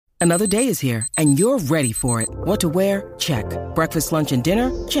Another day is here, and you're ready for it. What to wear? Check. Breakfast, lunch, and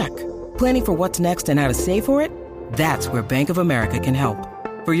dinner? Check. Planning for what's next and how to save for it? That's where Bank of America can help.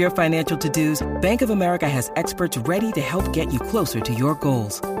 For your financial to-dos, Bank of America has experts ready to help get you closer to your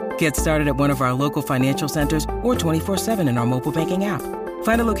goals. Get started at one of our local financial centers or 24/7 in our mobile banking app.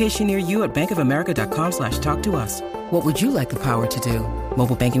 Find a location near you at bankofamerica.com/talktous. What would you like the power to do?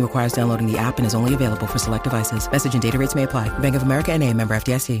 Mobile banking requires downloading the app and is only available for select devices. Message and data rates may apply. Bank of America N.A., member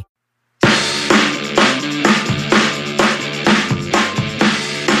FDIC.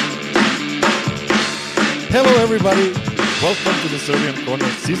 Hello, everybody. Welcome to the Serbian Corner,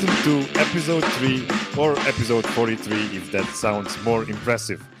 Season 2, Episode 3, or Episode 43, if that sounds more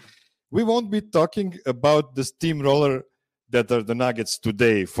impressive. We won't be talking about the steamroller that are the Nuggets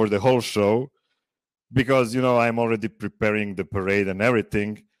today for the whole show, because, I'm already preparing the parade and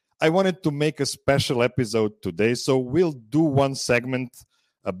everything. I wanted to make a special episode today, so we'll do one segment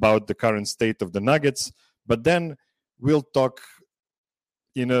about the current state of the Nuggets, but then we'll talk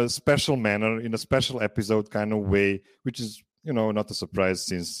in a special manner, in a special episode kind of way, which is, not a surprise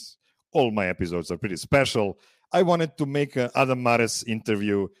since all my episodes are pretty special. I wanted to make an Adam Mares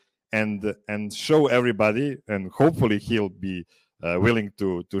interview and show everybody, and hopefully he'll be willing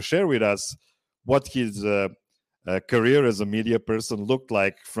to share with us what his career as a media person looked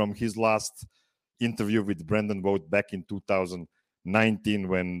like from his last interview with Brendan Vogt back in 2019,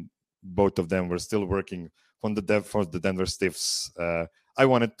 when both of them were still working for the Denver Stiffs. I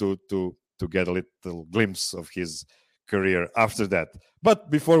wanted to get a little glimpse of his career after that.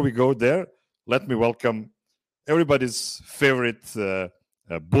 But before we go there, let me welcome everybody's favorite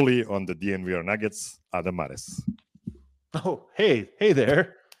bully on the DNVR Nuggets, Adam Mares. Oh, hey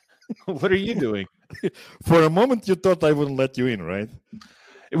there. What are you doing? For a moment, you thought I wouldn't let you in, right?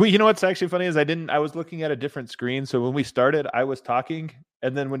 Well, what's actually funny is I was looking at a different screen. So when we started, I was talking.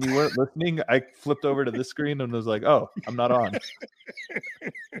 And then when you weren't listening, I flipped over to this screen and was like, oh, I'm not on.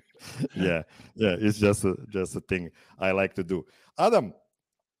 Yeah. It's just a thing I like to do. Adam,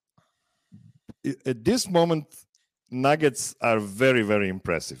 at this moment, Nuggets are very, very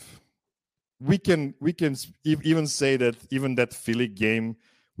impressive. We can even say that even that Philly game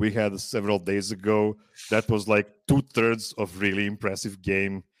we had several days ago, that was like 2/3 of really impressive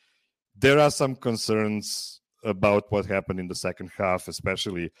game. There are some concerns about what happened in the second half,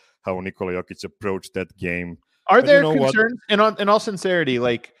 especially how Nikola Jokic approached that game. Are there concerns? And in all sincerity,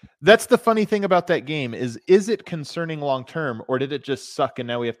 that's the funny thing about that game is it concerning long term, or did it just suck and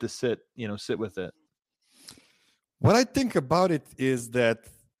now we have to sit with it? What I think about it is that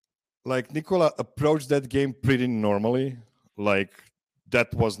Nikola approached that game pretty normally.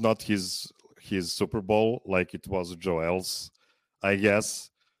 That was not his Super Bowl like it was Joel's, I guess.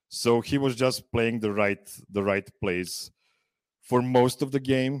 So he was just playing the right plays for most of the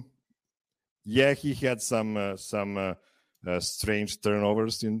game. Yeah, he had some strange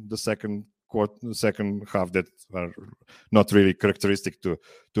turnovers in the second half that are not really characteristic to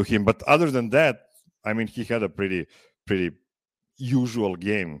him. But other than that, he had a pretty usual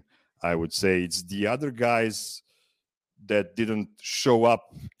game, I would say. It's the other guys that didn't show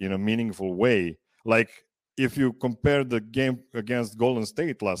up in a meaningful way. If you compare the game against Golden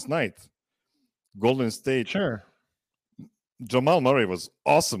State last night, Sure, Jamal Murray was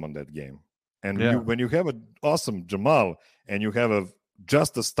awesome on that game. And when you have an awesome Jamal and you have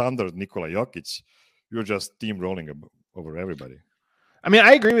just a standard Nikola Jokic, you're just steamrolling over everybody.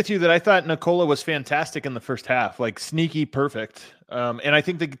 I agree with you that I thought Nikola was fantastic in the first half, sneaky perfect. And I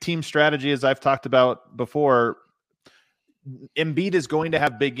think the team strategy, as I've talked about before, Embiid is going to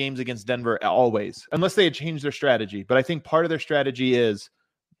have big games against Denver always, unless they had changed their strategy. But I think part of their strategy is,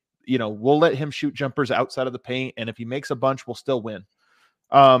 we'll let him shoot jumpers outside of the paint, and if he makes a bunch, we'll still win.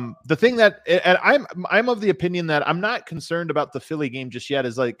 The thing that, and I'm of the opinion that I'm not concerned about the Philly game just yet,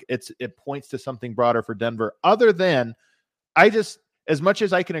 is it points to something broader for Denver. Other than, as much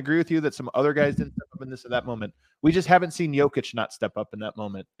as I can agree with you that some other guys didn't step up in this at that moment, we just haven't seen Jokic not step up in that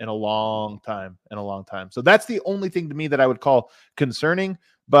moment in a long time. So that's the only thing to me that I would call concerning,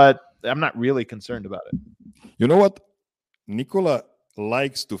 but I'm not really concerned about it. You know what? Nikola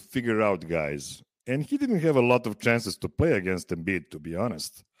likes to figure out guys, and he didn't have a lot of chances to play against Embiid, to be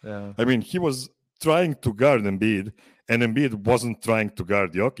honest. Yeah. He was trying to guard Embiid, and Embiid wasn't trying to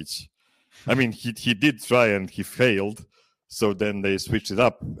guard Jokic. He did try and he failed. So then they switched it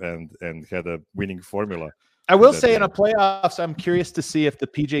up and had a winning formula. I will say in a playoffs, I'm curious to see if the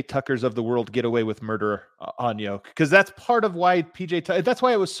PJ Tuckers of the world get away with murder on Jokic, because that's part of why that's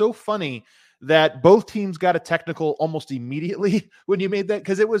why it was so funny that both teams got a technical almost immediately when you made that,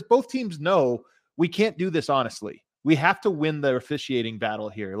 because it was both teams know we can't do this honestly. we have to win the officiating battle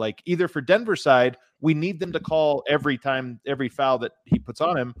here. Like either for Denver side, we need them to call every foul that he puts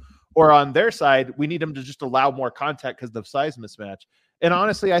on him, or on their side, we need them to just allow more contact because of the size mismatch. And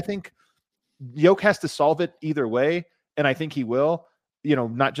honestly, I think Yoke has to solve it either way, and I think he will,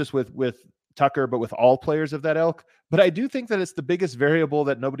 not just with Tucker, but with all players of that ilk. But I do think that it's the biggest variable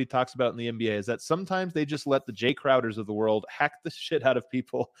that nobody talks about in the NBA is that sometimes they just let the Jay Crowders of the world hack the shit out of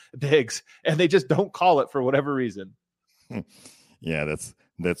people, bigs, and they just don't call it for whatever reason. Yeah,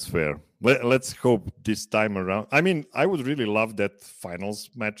 that's fair. Let's hope this time around. I mean, I would really love that finals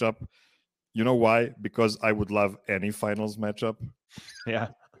matchup. You know why? Because I would love any finals matchup. Yeah.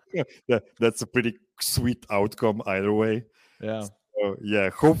 That's a pretty sweet outcome either way. Yeah. So, yeah,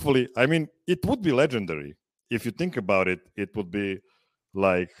 hopefully. I mean, it would be legendary. If you think about it, it would be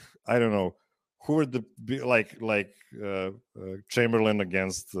like, I don't know, who are the Chamberlain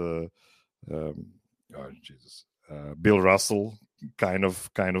against Bill Russell kind of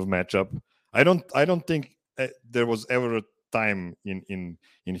matchup. I don't think there was ever a time in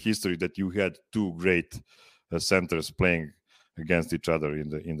history that you had two great centers playing against each other in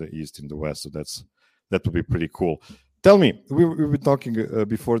the East, in the West. So that would be pretty cool. Tell me, we were talking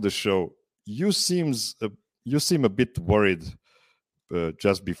before the show. You seem a bit worried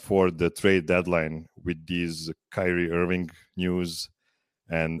just before the trade deadline with these Kyrie Irving news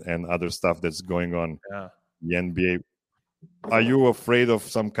and other stuff that's going on in the NBA. Are you afraid of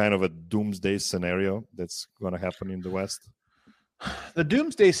some kind of a doomsday scenario that's going to happen in the West? The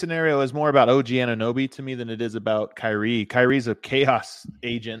doomsday scenario is more about OG Anunoby to me than it is about Kyrie. Kyrie's a chaos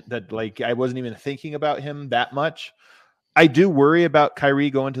agent that I wasn't even thinking about him that much. I do worry about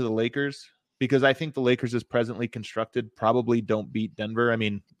Kyrie going to the Lakers because I think the Lakers as presently constructed probably don't beat Denver. I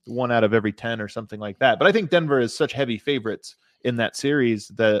mean, 1 out of every 10 or something like that. But I think Denver is such heavy favorites in that series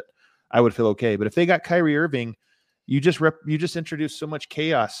that I would feel okay. But if they got Kyrie Irving, you just introduce so much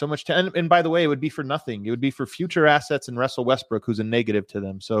chaos, so much. And by the way, it would be for nothing. It would be for future assets and Russell Westbrook, who's a negative to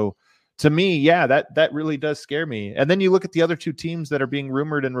them. So to me, yeah, that really does scare me. And then you look at the other two teams that are being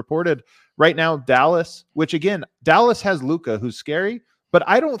rumored and reported right now, Dallas, which again, Dallas has Luka, who's scary, but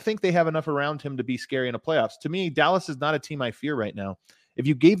I don't think they have enough around him to be scary in the playoffs. To me, Dallas is not a team I fear right now. If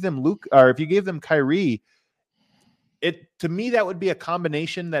you gave them if you gave them Kyrie, to me, that would be a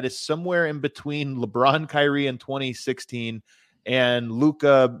combination that is somewhere in between LeBron Kyrie in 2016 and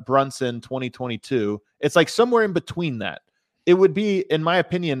Luka Brunson 2022. It's like somewhere in between that. It would be, in my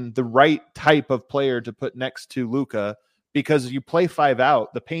opinion, the right type of player to put next to Luka because you play 5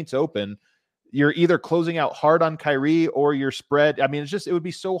 out, the paint's open. You're either closing out hard on Kyrie or you're spread. I mean, it would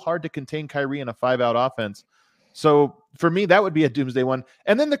be so hard to contain Kyrie in a 5-out offense. So for me, that would be a doomsday one.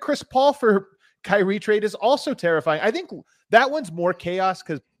 And then the Chris Paul for Kyrie trade is also terrifying. I think that one's more chaos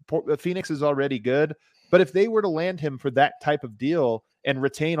because Phoenix is already good. But if they were to land him for that type of deal and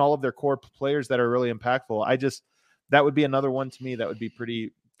retain all of their core players that are really impactful, that would be another one to me that would be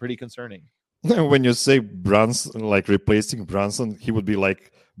pretty concerning. When you say Brunson, like replacing Brunson, he would be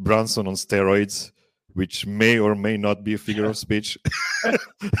like Brunson on steroids, which may or may not be a figure of speech.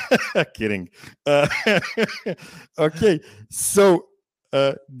 Kidding. Okay, so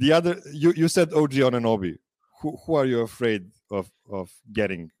the other, you said OG Anunoby. Who are you afraid of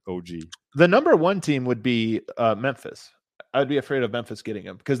getting OG? The number one team would be Memphis. I'd be afraid of Memphis getting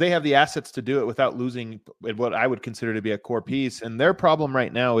him because they have the assets to do it without losing what I would consider to be a core piece. And their problem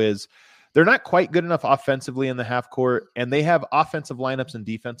right now is they're not quite good enough offensively in the half court, and they have offensive lineups and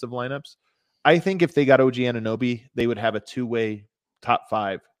defensive lineups. I think if they got OG Anunoby, they would have a two-way top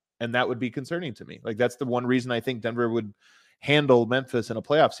 5, and that would be concerning to me. Like that's the one reason I think Denver would handle Memphis in a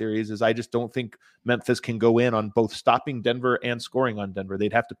playoff series is I just don't think Memphis can go in on both stopping Denver and scoring on Denver.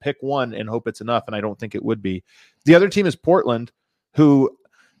 They'd have to pick one and hope it's enough, and I don't think it would be. The other team is Portland, who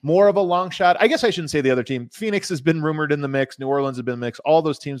more of a long shot. I guess I shouldn't say the other team. Phoenix has been rumored in the mix. New Orleans have been in the mix. All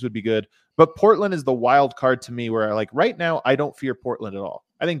those teams would be good. But Portland is the wild card to me where right now, I don't fear Portland at all.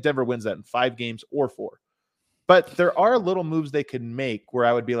 I think Denver wins that in 5 games or 4. But there are little moves they can make where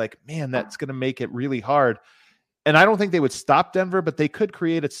I would be like, man, that's going to make it really hard. And I don't think they would stop Denver, but they could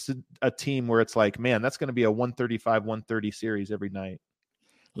create a team where it's like, man, that's going to be a 135-130 series every night.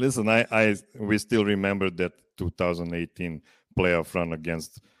 Listen, we still remember that 2018 playoff run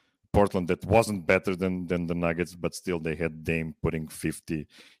against Portland that wasn't better than the Nuggets, but still they had Dame putting 50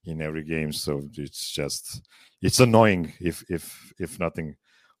 in every game. So it's annoying if nothing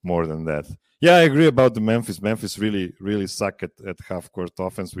more than that. Yeah, I agree about the Memphis. Memphis really, really suck at half court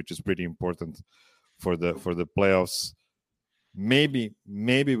offense, which is pretty important for the playoffs. Maybe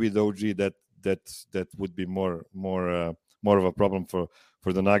with OG that would be more more of a problem for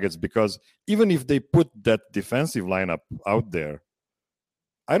the Nuggets, because even if they put that defensive lineup out there,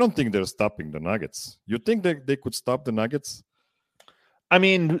 I don't think they're stopping the Nuggets. You think they could stop the Nuggets? I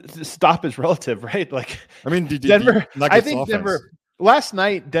mean, stop is relative, right? Like, I mean, Denver. the Nuggets I think offense. Denver. Last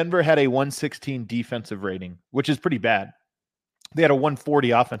night, Denver had a 116 defensive rating, which is pretty bad. They had a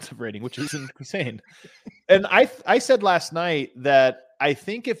 140 offensive rating, which is insane. And I said last night that I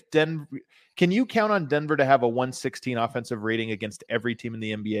think if Denver, can you count on Denver to have a 116 offensive rating against every team in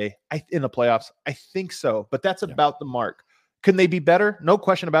the NBA in the playoffs? I think so, but that's about the mark. Can they be better? No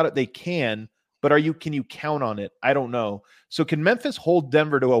question about it. They can, but can you count on it? I don't know. So can Memphis hold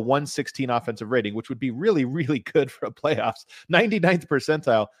Denver to a 116 offensive rating, which would be really, really good for a playoffs? 99th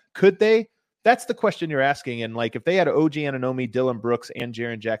percentile. Could they? That's the question you're asking. And like, if they had OG Anunoby, Dylan Brooks, and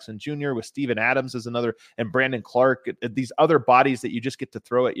Jaren Jackson Jr. with Steven Adams as another, and Brandon Clark, these other bodies that you just get to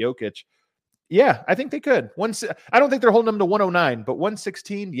throw at Jokic. Yeah, I think they could. I don't think they're holding them to 109, but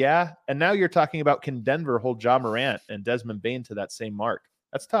 116, yeah. And now you're talking about, can Denver hold Ja Morant and Desmond Bane to that same mark?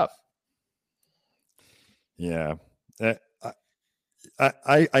 That's tough. Yeah.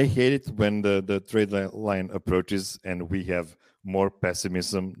 I hate it when the trade line approaches and we have more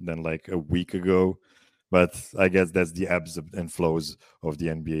pessimism than like a week ago. But I guess that's the ebbs and flows of the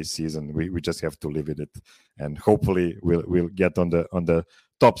NBA season. We just have to live with it, and hopefully we'll get on the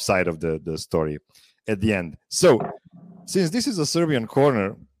top side of the story at the end. So, since this is a Serbian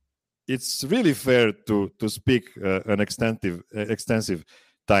corner, it's really fair to speak an extensive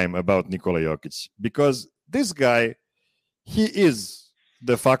time about Nikola Jokic, because this guy, he is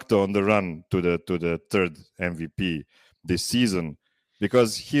de facto on the run to the third MVP this season,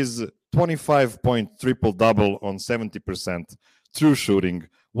 because he's 25-point triple-double on 70% true shooting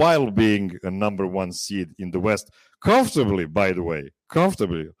while being a number one seed in the West. Comfortably, by the way.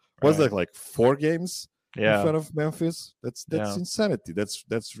 Comfortably. Was that like 4 games in front of Memphis? That's insanity.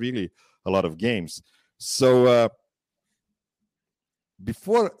 That's really a lot of games. So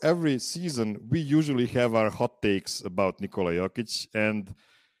before every season, we usually have our hot takes about Nikola Jokic, and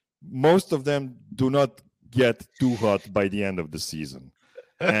most of them do not get too hot by the end of the season.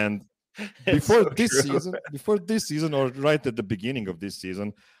 And before this season, or right at the beginning of this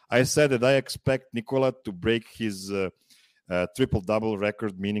season, I said that I expect Nikola to break his triple-double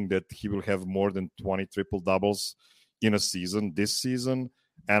record, meaning that he will have more than 20 triple-doubles in a season this season.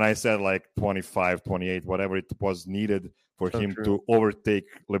 And I said like 25, 28, whatever it was needed for him to overtake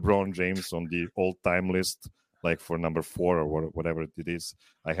LeBron James on the all-time list, like for number 4 or whatever it is.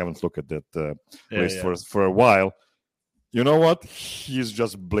 I haven't looked at that list for a while. You know what? He's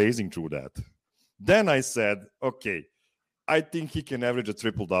just blazing through that. Then I said, okay, I think he can average a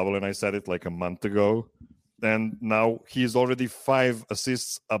triple-double, and I said it like a month ago. And now he's already 5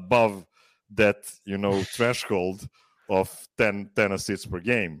 assists above that, threshold of 10 assists per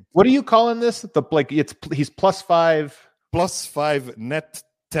game. What are you calling this? He's plus 5. Plus 5 net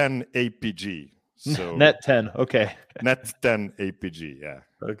 10 APG. So net 10, okay. Net 10 APG, yeah.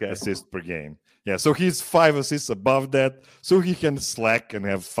 Okay. Assists per game. Yeah, so he's 5 assists above that, so he can slack and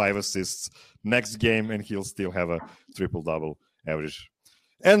have 5 assists next game, and he'll still have a triple-double average.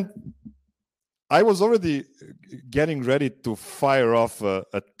 And I was already getting ready to fire off a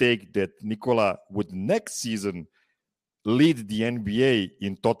take that Nikola would next season lead the NBA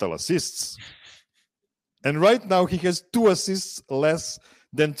in total assists. And right now he has 2 assists less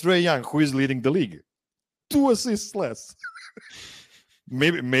than Trae Young, who is leading the league. 2 assists less.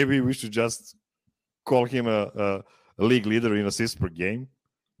 Maybe we should just call him a league leader in assists per game.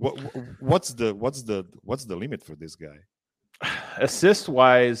 What's the limit for this guy? Assist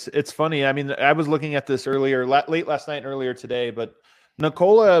wise, it's funny. I mean, I was looking at this late last night and earlier today, but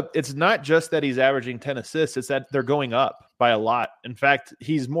Nikola, it's not just that he's averaging 10 assists, it's that they're going up by a lot. In fact,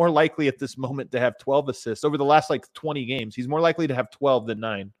 he's more likely at this moment to have 12 assists over the last 20 games. He's more likely to have 12 than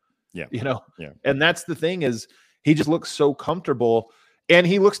 9. Yeah. Yeah. And that's the thing, is he just looks so comfortable, and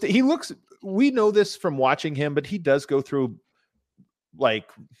he looks, we know this from watching him, but he does go through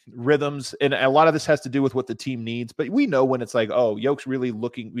rhythms, and a lot of this has to do with what the team needs. But we know when it's like, oh, Yoke's really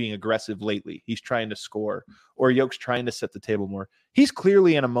being aggressive lately. He's trying to score, or Yoke's trying to set the table more. He's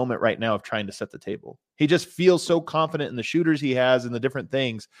clearly in a moment right now of trying to set the table. He just feels so confident in the shooters he has and the different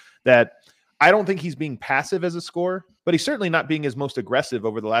things that I don't think he's being passive as a scorer, but he's certainly not being his most aggressive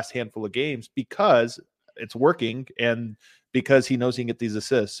over the last handful of games, because it's working and because he knows he can get these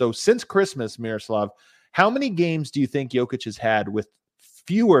assists. So since Christmas, Miroslav, how many games do you think Jokic has had with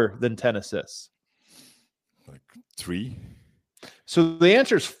fewer than 10 assists? 3. So the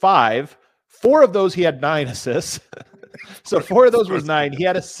answer is 5. 4 of those he had 9 assists. So 4 of those was 9. He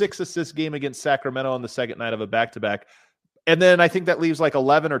had a 6 assist game against Sacramento on the second night of a back-to-back. And then I think that leaves like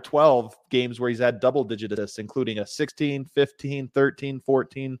 11 or 12 games where he's had double-digit assists, including a 16, 15, 13,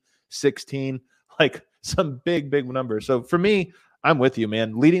 14, 16, like some big numbers. So for me, I'm with you,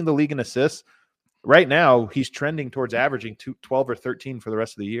 man. Leading the league in assists. Right now, he's trending towards averaging 12 or 13 for the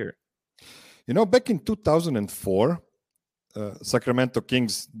rest of the year. Back in 2004, Sacramento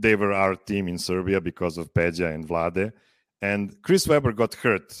Kings, they were our team in Serbia because of Peja and Vlade. And Chris Webber got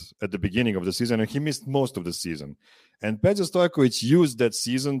hurt at the beginning of the season, and he missed most of the season. And Peja Stojkovic used that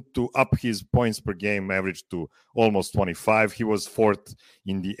season to up his points per game average to almost 25. He was fourth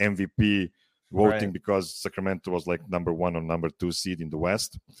in the MVP voting because Sacramento was like number 1 or number 2 seed in the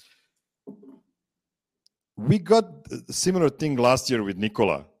West. We got a similar thing last year with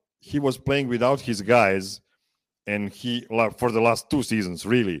Nikola. He was playing without his guys, and he for the last 2 seasons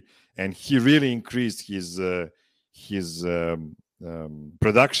really, and he really increased his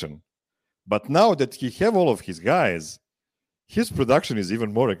production. But now that he have all of his guys, his production is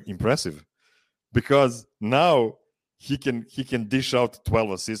even more impressive, because now he can dish out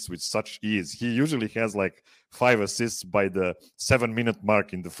 12 assists with such ease. He usually has like 5 assists by the 7-minute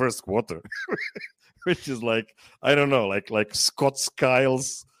mark in the first quarter, which is like, I don't know, like Scott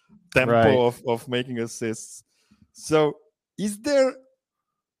Skiles tempo of making assists. So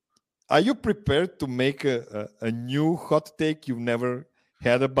are you prepared to make a new hot take you've never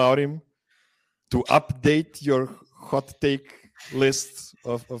had about him? To update your hot take list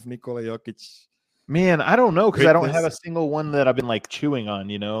of Nikola Jokic? Man, I don't know, because I don't have a single one that I've been like chewing on,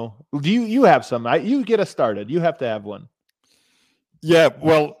 Do you have some? You get us started. You have to have one. Yeah,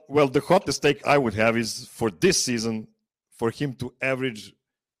 well, the hottest take I would have is for this season, for him to average,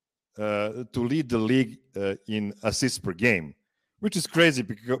 to lead the league in assists per game, which is crazy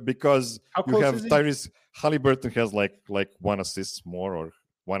because you have Tyrese Haliburton has like 1 assist more, or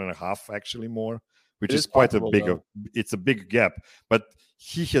 1.5 actually more, which is quite it's a big gap. But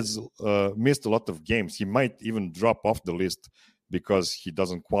he has missed a lot of games. He might even drop off the list because he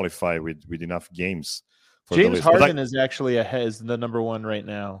doesn't qualify with enough games. James Harden is actually is the number 1 right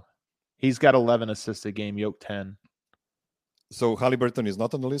now. He's got 11 assists a game, Yoke 10. So Haliburton is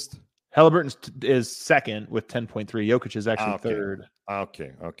not on the list? Haliburton is second with 10.3. Jokic is actually third.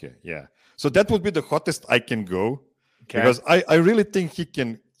 Okay, yeah. So that would be the hottest I can go, because I really think he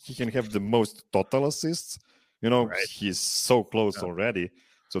can have the most total assists. He's so close already,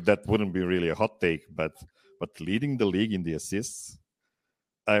 so that wouldn't be really a hot take. But leading the league in the assists,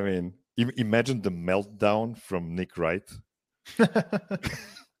 I mean, imagine the meltdown from Nick Wright.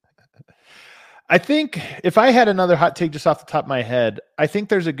 I think if I had another hot take just off the top of my head, I think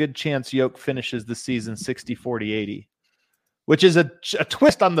there's a good chance Yoke finishes the season 60-40-80, which is a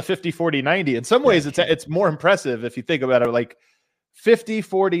twist on the 50-40-90. In some ways, it's more impressive if you think about it. Like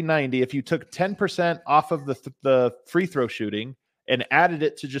 50-40-90, if you took 10% off of the free throw shooting and added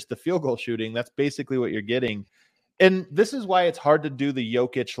it to just the field goal shooting, that's basically what you're getting. And this is why it's hard to do the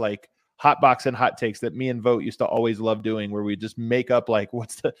Jokic like hot box and hot takes that me and Vote used to always love doing, where we just make up like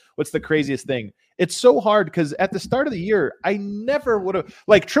what's the craziest thing. It's so hard because at the start of the year, I never would have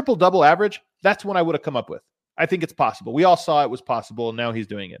like triple double average. That's when I would have come up with. I think it's possible. We all saw it was possible, and now he's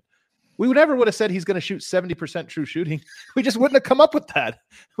doing it. We never would have said he's going to shoot 70% true shooting. We just wouldn't have come up with that.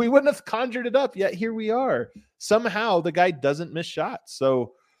 We wouldn't have conjured it up. Yet here we are. Somehow the guy doesn't miss shots.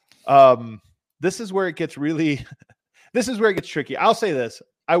 So this is where it gets really. This is where it gets tricky. I'll say this.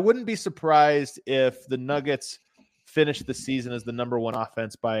 I wouldn't be surprised if the Nuggets finish the season as the number 1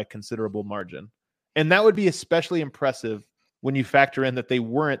 offense by a considerable margin. And that would be especially impressive when you factor in that they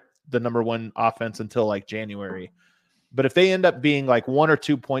weren't the number 1 offense until like January. But if they end up being like 1 or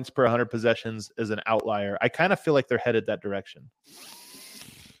 2 points per 100 possessions as an outlier, I kind of feel like they're headed that direction.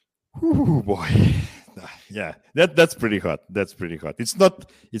 Oh boy. Yeah, that's pretty hot. That's pretty hot. It's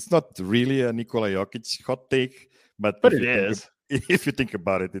not really a Nikola Jokic hot take, but it is. If you think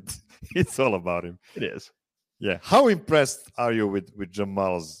about it, it's all about him. It is. Yeah. How impressed are you with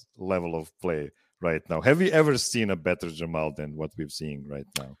Jamal's level of play right now? Have you ever seen a better Jamal than what we're seeing right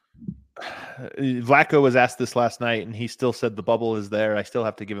now? Vlatko was asked this last night, and he still said the bubble is there. I still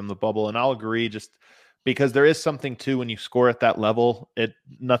have to give him the bubble, and I'll agree, just because there is something too when you score at that level,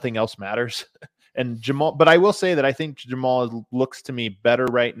 nothing else matters. And Jamal, but I will say that I think Jamal looks to me better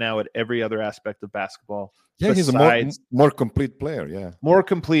right now at every other aspect of basketball. Yeah, he's a more complete player. Yeah, more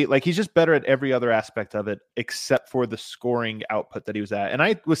complete. Like he's just better at every other aspect of it, except for the scoring output that he was at. And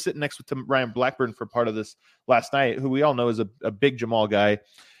I was sitting next to Ryan Blackburn for part of this last night, who we all know is a big Jamal guy.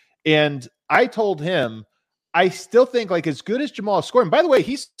 And I told him, I still think like as good as Jamal is scoring. By the way,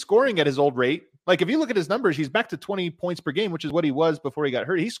 he's scoring at his old rate. Like if you look at his numbers, he's back to 20 points per game, which is what he was before he got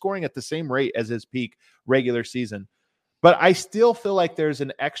hurt. He's scoring at the same rate as his peak regular season. But I still feel like there's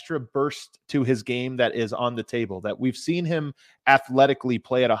an extra burst to his game that is on the table, that we've seen him athletically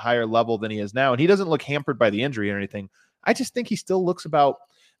play at a higher level than he is now. And he doesn't look hampered by the injury or anything. I just think he still looks about,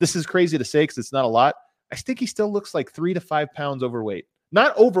 this is crazy to say because it's not a lot. I think he still looks like 3 to 5 pounds overweight.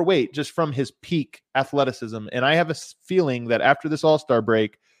 Not overweight, just from his peak athleticism. And I have a feeling that after this All-Star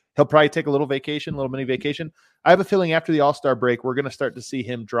break, he'll probably take a little vacation, a little mini vacation. I have a feeling after the All-Star break, we're going to start to see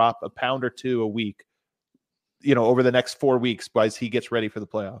him drop a pound or two a week, over the next 4 weeks as he gets ready for the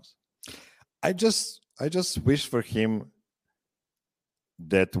playoffs. I just wish for him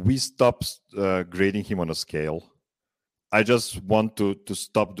that we stop grading him on a scale. I just want to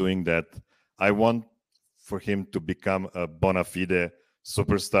stop doing that. I want for him to become a bona fide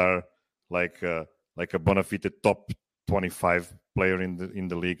superstar, like a bona fide top 25 player in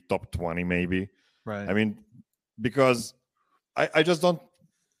the league, top 20 maybe. Right. I mean, because I don't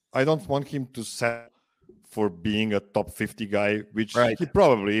want him to settle for being a top 50 guy, which he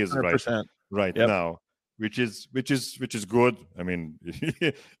probably is 100%. right now, which is good. I mean,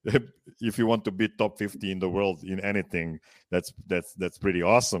 if you want to be top 50 in the world in anything, that's pretty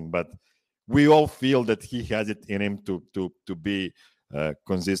awesome. But we all feel that he has it in him to be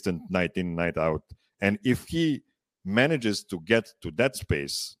consistent night in, night out. And if he manages to get to that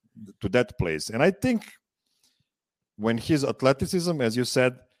space, to that place, and I think when his athleticism, as you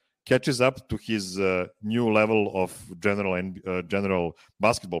said, catches up to his new level of general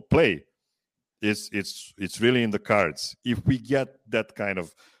basketball play, it's really in the cards. If we get that kind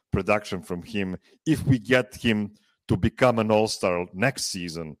of production from him, if we get him to become an all-star next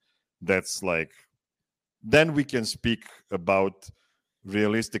season, that's like, then we can speak about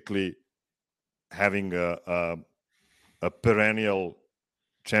realistically having a perennial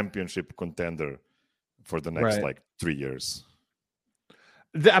championship contender for the next 3 years.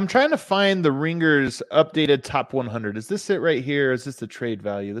 I'm trying to find the Ringer's updated top 100. Is this it right here? Is this the trade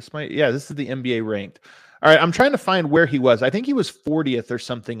value? This is the NBA ranked. All right, I'm trying to find where he was. I think he was 40th or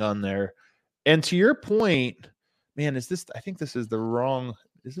something on there. And to your point, man, I think this is the wrong,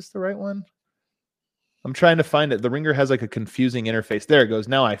 is this the right one? I'm trying to find it. The Ringer has like a confusing interface. There it goes.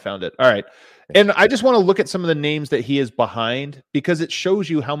 Now I found it. All right. And I just want to look at some of the names that he is behind because it shows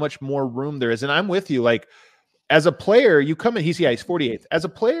you how much more room there is. And I'm with you. Like, as a player, you come in, he's 48th. As a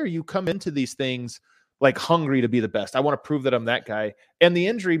player, you come into these things like hungry to be the best. I want to prove that I'm that guy. And the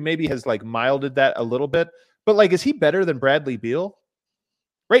injury maybe has like milded that a little bit. But like, is he better than Bradley Beal?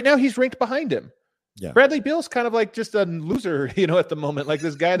 Right now, he's ranked behind him. Yeah. Bradley Beal's kind of like just a loser, at the moment, like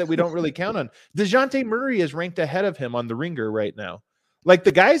this guy that we don't really count on. DeJounte Murray is ranked ahead of him on the Ringer right now. Like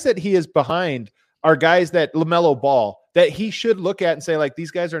the guys that he is behind are guys that LaMelo Ball, that he should look at and say, like,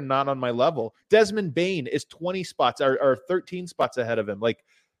 these guys are not on my level. Desmond Bane is 20 spots or 13 spots ahead of him. Like,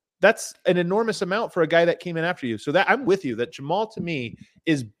 that's an enormous amount for a guy that came in after you. So that I'm with you that Jamal, to me,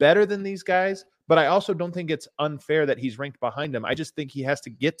 is better than these guys, but I also don't think it's unfair that he's ranked behind him. I just think he has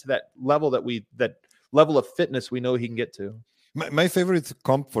to get to that level that level of fitness we know he can get to. My favorite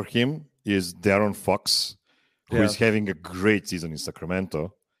comp for him is De'Aaron Fox, who is having a great season in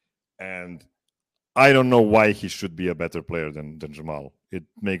Sacramento. And I don't know why he should be a better player than Jamal. It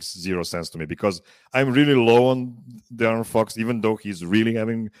makes zero sense to me because I'm really low on De'Aaron Fox, even though he's really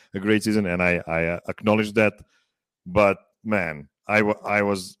having a great season, and I acknowledge that. But man, I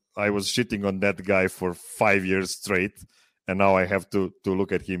was shitting on that guy for 5 years straight, and now I have to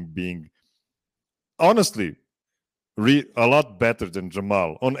look at him being honestly a lot better than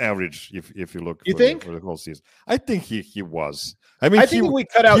Jamal on average. If you look, for the whole season, I think he was. I mean, I think if we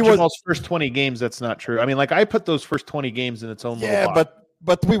cut out Jamal's first 20 games, that's not true. I mean, like I put those first 20 games in its own little box.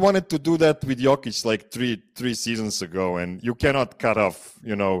 But we wanted to do that with Jokic like three seasons ago, and you cannot cut off,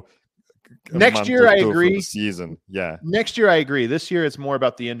 next year I agree. Season, yeah. Next year I agree. This year it's more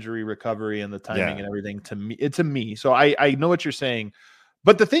about the injury recovery and the timing and everything. To me, so I know what you're saying.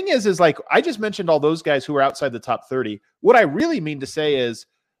 But the thing is like I just mentioned all those guys who are outside the top 30. What I really mean to say is,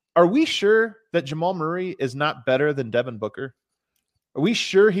 are we sure that Jamal Murray is not better than Devin Booker? Are we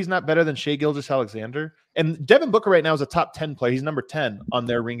sure he's not better than Shai Gilgeous-Alexander? And Devin Booker right now is a top 10 player. He's number 10 on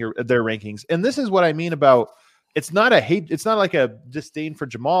their rankings. And this is what I mean about it's not a hate. It's not like a disdain for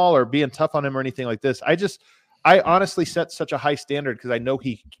Jamal or being tough on him or anything like this. I honestly set such a high standard because I know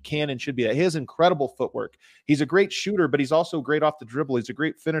he can and should be that. He has incredible footwork. He's a great shooter, but he's also great off the dribble. He's a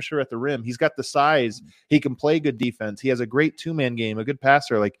great finisher at the rim. He's got the size. He can play good defense. He has a great two-man game, a good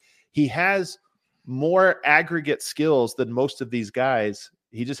passer. Like he has more aggregate skills than most of these guys.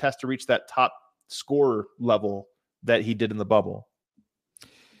 He just has to reach that top scorer level that he did in the bubble.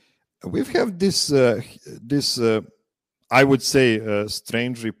 We've had this I would say,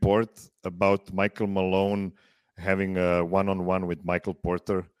 strange report about Michael Malone having a one-on-one with Michael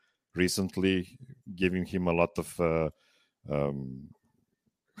Porter recently, giving him a lot of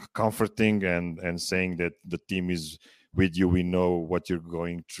comforting and saying that the team is with you. We know what you're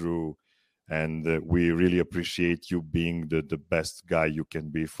going through, and we really appreciate you being the best guy you can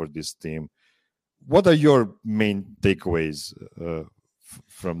be for this team. What are your main takeaways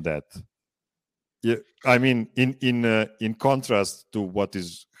from that? Yeah, I mean, in contrast to what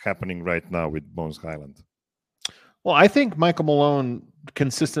is happening right now with Bones Highland. Well, I think Michael Malone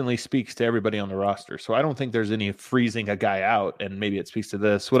consistently speaks to everybody on the roster, so I don't think there's any freezing a guy out, and maybe it speaks to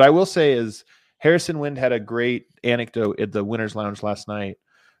this. What I will say is Harrison Wind had a great anecdote at the Winners Lounge last night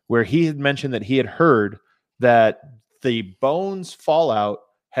where he had mentioned that he had heard that the Bones fallout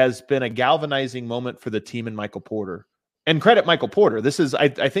has been a galvanizing moment for the team and Michael Porter. And credit Michael Porter. This is, I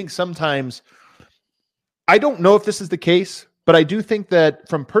think sometimes, I don't know if this is the case, but I do think that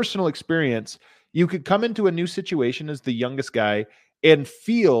from personal experience, you could come into a new situation as the youngest guy and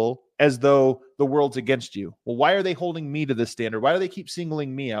feel as though the world's against you. Well, why are they holding me to this standard? Why do they keep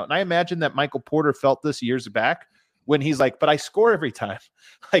singling me out? And I imagine that Michael Porter felt this years back when he's like, but I score every time.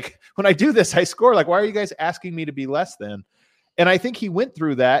 Like when I do this, I score. Like, why are you guys asking me to be less than? And I think he went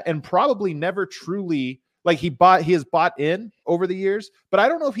through that and probably never truly, like he has bought in over the years, but I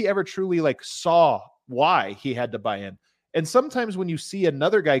don't know if he ever truly like saw why he had to buy in. And sometimes when you see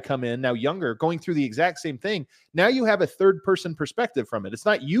another guy come in, now younger, going through the exact same thing, now you have a third person perspective from it. It's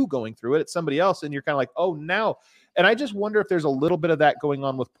not you going through it, it's somebody else. And you're kind of like, oh, now. And I just wonder if there's a little bit of that going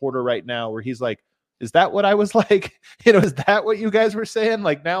on with Porter right now, where he's like, is that what I was like? Is that what you guys were saying?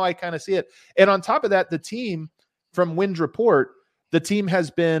 Like now I kind of see it. And on top of that, the team from Wind's report, the team has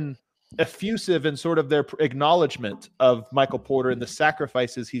been effusive in sort of their acknowledgement of Michael Porter and the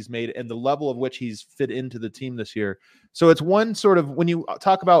sacrifices he's made and the level of which he's fit into the team this year. So it's one sort of, when you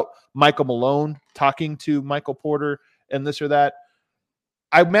talk about Michael Malone talking to Michael Porter and this or that,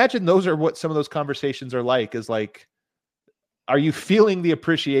 I imagine those are what some of those conversations are like, is like, are you feeling the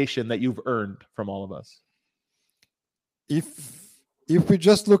appreciation that you've earned from all of us? If we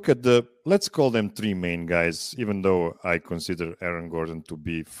just look at let's call them three main guys, even though I consider Aaron Gordon to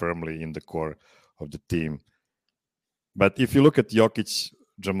be firmly in the core of the team. But if you look at Jokic,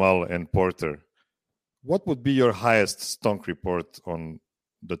 Jamal, and Porter, what would be your highest stonk report on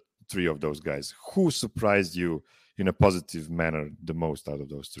the three of those guys? Who surprised you in a positive manner the most out of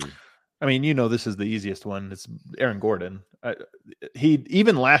those three? I mean, this is the easiest one. It's Aaron Gordon. He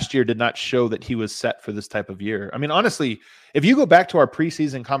even last year did not show that he was set for this type of year. I mean, honestly, if you go back to our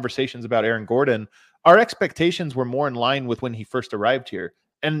preseason conversations about Aaron Gordon, our expectations were more in line with when he first arrived here.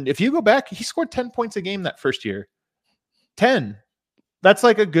 And if you go back, he scored 10 points a game that first year. 10. That's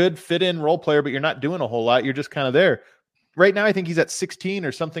like a good fit-in role player, but you're not doing a whole lot. You're just kind of there. Right now, I think he's at 16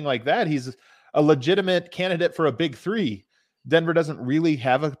 or something like that. He's a legitimate candidate for a big three. Denver doesn't really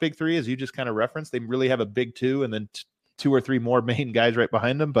have a big three, as you just kind of referenced. They really have a big two and then two or three more main guys right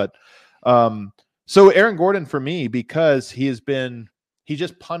behind them. But so Aaron Gordon for me, because he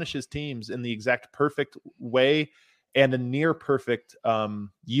just punishes teams in the exact perfect way and a near perfect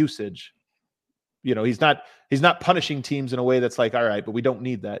usage. He's not punishing teams in a way that's like, all right, but we don't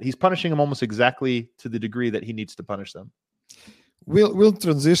need that. He's punishing them almost exactly to the degree that he needs to punish them. We'll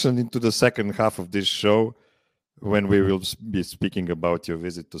transition into the second half of this show, when we will be speaking about your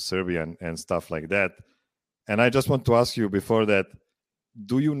visit to Serbia and stuff like that. And I just want to ask you before that,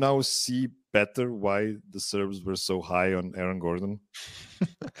 do you now see better why the Serbs were so high on Aaron Gordon?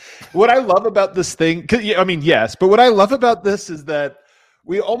 What I love about this thing, I mean, yes, but what I love about this is that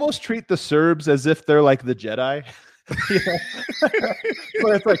we almost treat the Serbs as if they're like the Jedi.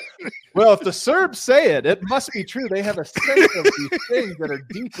 But it's like, well, if the Serbs say it, it must be true. They have a sense of these things that are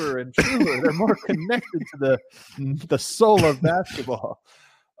deeper and truer. They're more connected to the soul of basketball.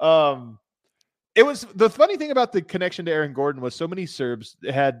 It was the funny thing about the connection to Aaron Gordon was so many Serbs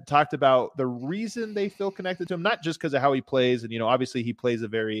had talked about the reason they feel connected to him, not just because of how he plays. And, obviously he plays a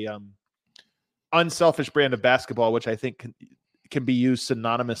very unselfish brand of basketball, which I think can be used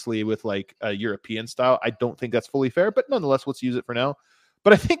synonymously with like a European style. I don't think that's fully fair, but nonetheless, let's use it for now.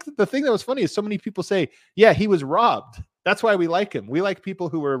 But I think the thing that was funny is so many people say, yeah, he was robbed. That's why we like him. We like people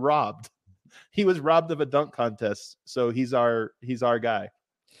who were robbed. He was robbed of a dunk contest. So he's our guy.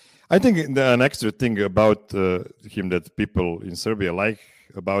 I think an extra thing about him that people in Serbia like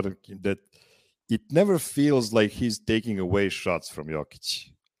about him, that it never feels like he's taking away shots from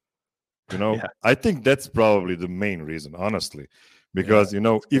Jokic. Yeah. I think that's probably the main reason, honestly, because,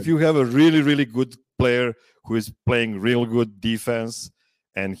 if you have a really, really good player who is playing real good defense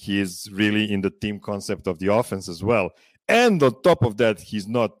and he is really in the team concept of the offense as well, And on top of that, he's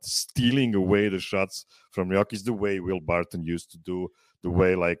not stealing away the shots from Jokic the way Will Barton used to do, the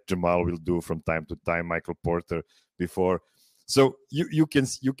way like Jamal will do from time to time, Michael Porter before. So you can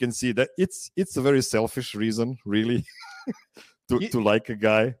see that it's a very selfish reason, really, to like a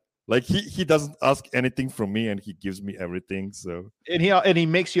guy. Like he doesn't ask anything from me, and he gives me everything. So and he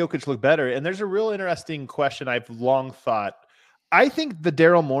makes Jokic look better. And there's a real interesting question I've long thought. I think the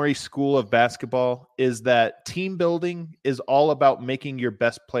Daryl Morey school of basketball is that team building is all about making your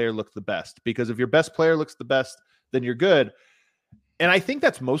best player look the best. Because if your best player looks the best, then you're good. And I think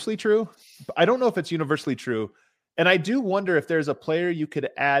that's mostly true. I don't know if it's universally true. And I do wonder if there's a player you could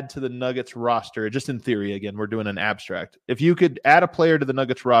add to the Nuggets roster, just in theory, again, we're doing an abstract. If you could add a player to the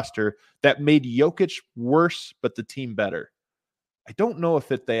Nuggets roster that made Jokic worse, but the team better. I don't know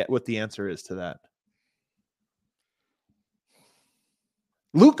what the answer is to that.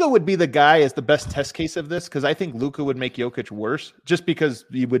 Luka would be the guy as the best test case of this, because I think Luka would make Jokic worse just because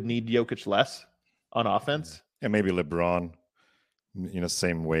you would need Jokic less on offense. And maybe LeBron in the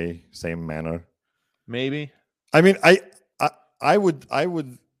same way, same manner. Maybe. I mean, I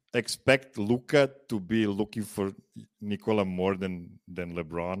would expect Luka to be looking for Nikola more than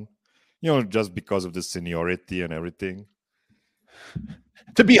LeBron, just because of the seniority and everything.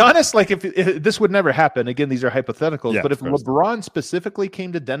 To be honest, like if this would never happen, again, these are hypotheticals, but if LeBron specifically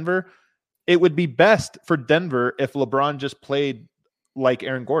came to Denver, it would be best for Denver if LeBron just played like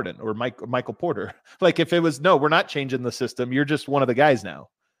Aaron Gordon or Michael Porter. Like if it was, no, we're not changing the system. You're just one of the guys now.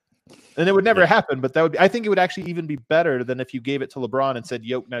 And it would never happen, but I think it would actually even be better than if you gave it to LeBron and said,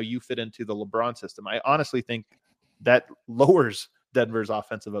 now you fit into the LeBron system. I honestly think that lowers Denver's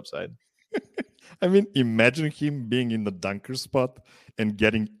offensive upside. I mean, imagine him being in the dunker spot and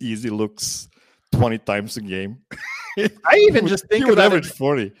getting easy looks 20 times a game. I even just think he would average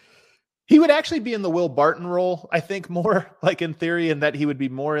 40. He would actually be in the Will Barton role, I think, more like in theory, and that he would be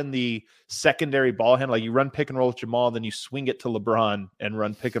more in the secondary ball handler. Like you run pick and roll with Jamal, then you swing it to LeBron and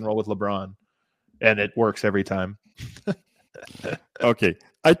run pick and roll with LeBron. And it works every time. Okay.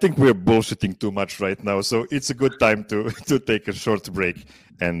 I think we're bullshitting too much right now. So it's a good time to take a short break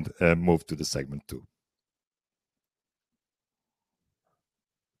and move to the segment 2.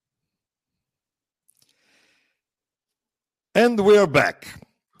 And we are back.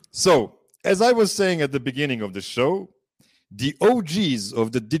 So, as I was saying at the beginning of the show, the OGs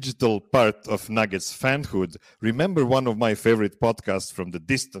of the digital part of Nuggets fanhood remember one of my favorite podcasts from the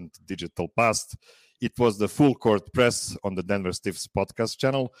distant digital past. It was the Full Court Press on the Denver Stiffs podcast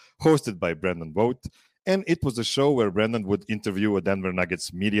channel, hosted by Brendan Vogt. And it was a show where Brendan would interview a Denver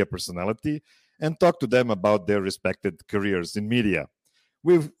Nuggets media personality and talk to them about their respected careers in media.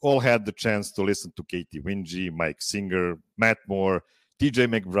 We've all had the chance to listen to Katie Winge, Mike Singer, Matt Moore, TJ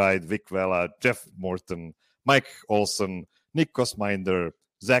McBride, Vic Vela, Jeff Morton, Mike Olson, Nick Kosminder,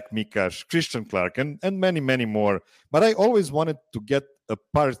 Zach Mikash, Christian Clark, and many, many more. But I always wanted to get a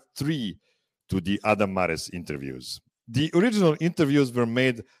part 3 to the Adam Mares interviews. The original interviews were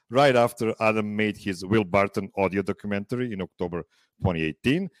made right after Adam made his Will Barton audio documentary in October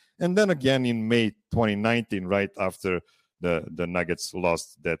 2018, and then again in May 2019, right after the Nuggets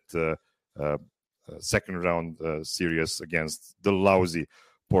lost that second round series against the lousy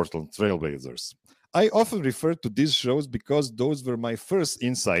Portland Trailblazers. I often refer to these shows because those were my first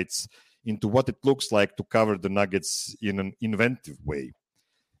insights into what it looks like to cover the Nuggets in an inventive way.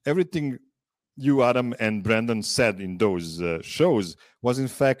 Everything you, Adam, and Brandon said in those shows was in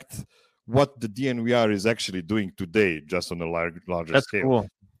fact what the DNVR is actually doing today, just on a larger That's scale. cool.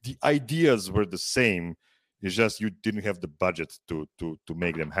 The ideas were the same. It's just you didn't have the budget to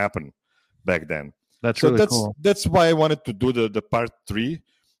make them happen back then. That's really cool. That's why I wanted to do the part 3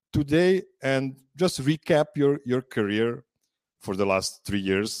 today and just recap your career for the last 3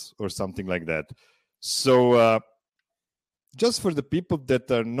 years or something like that. So just for the people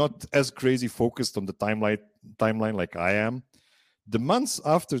that are not as crazy focused on the timeline like I am, the months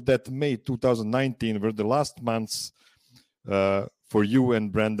after that May 2019 were the last months for you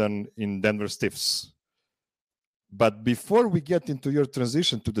and Brandon in Denver Stiffs. But before we get into your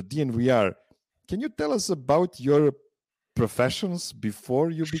transition to the DNVR, can you tell us about your professions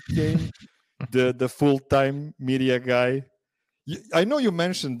before you became the full-time media guy? I know you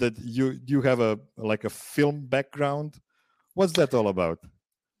mentioned that you have a film background. What's that all about?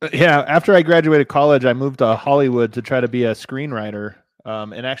 Yeah, after I graduated college, I moved to Hollywood to try to be a screenwriter,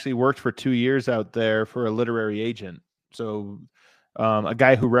 and actually worked for 2 years out there for a literary agent. So a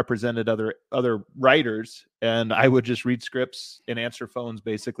guy who represented other writers, and I would just read scripts and answer phones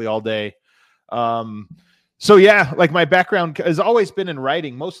basically all day. So yeah, like my background has always been in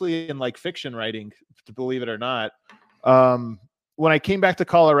writing, mostly in like fiction writing, to believe it or not. When I came back to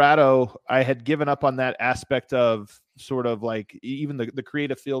Colorado, I had given up on that aspect of sort of like even the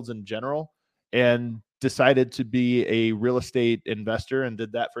creative fields in general, and decided to be a real estate investor, and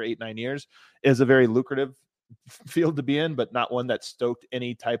did that for 8-9 years. Is a very lucrative field to be in, but not one that stoked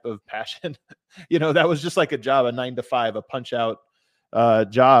any type of passion. That was just like a job, a 9 to 5, a punch out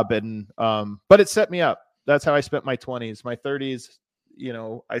job. And but it set me up. That's how I spent my 20s. My 30s,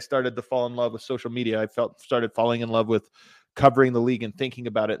 I started to fall in love with social media. I started falling in love with covering the league and thinking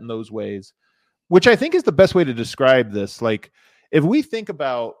about it in those ways, which I think is the best way to describe this. Like, if we think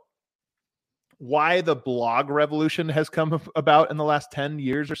about why the blog revolution has come about in the last 10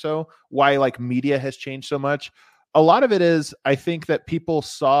 years or so, why like media has changed so much, a lot of it is, I think that people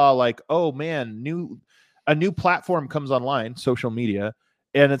saw like, oh man, a new platform comes online, social media,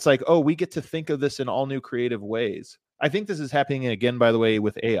 and it's like, oh, we get to think of this in all new creative ways. I think this is happening again, by the way,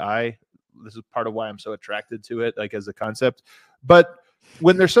 with AI. This is part of why I'm so attracted to it, like as a concept. But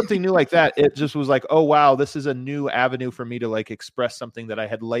when there's something new like that, it just was like, oh wow, this is a new avenue for me to like express something that I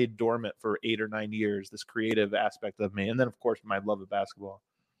had laid dormant for 8 or 9 years, this creative aspect of me. And then of course my love of basketball.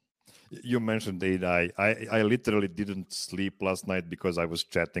 You mentioned AI. I literally didn't sleep last night because I was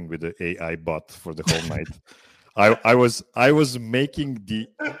chatting with the AI bot for the whole night. I was making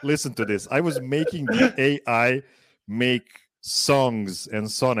listen to this. I was making the AI make songs and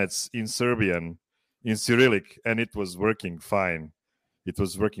sonnets in Serbian, in Cyrillic, and it was working fine. It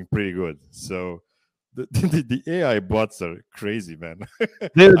was working pretty good. So the AI bots are crazy, man.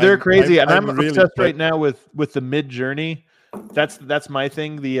 They're crazy, and I'm really obsessed right now with the Mid Journey. That's my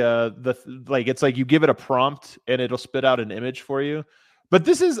thing. The like, it's like you give it a prompt and it'll spit out an image for you. But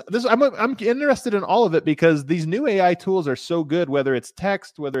this I'm interested in all of it because these new AI tools are so good, whether it's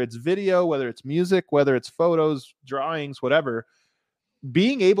text, whether it's video, whether it's music, whether it's photos, drawings, whatever.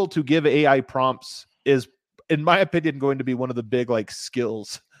 Being able to give AI prompts is, in my opinion, going to be one of the big like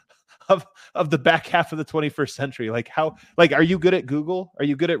skills of the back half of the 21st century. Like are you good at Google? Are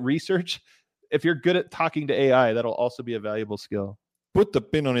you good at research? If you're good at talking to AI, that'll also be a valuable skill. Put the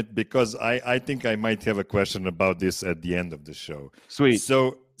pin on it because I think I might have a question about this at the end of the show. Sweet.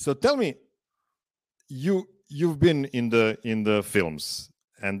 So tell me, you've been in the films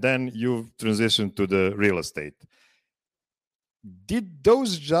and then you've transitioned to the real estate. Did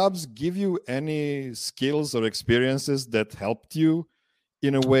those jobs give you any skills or experiences that helped you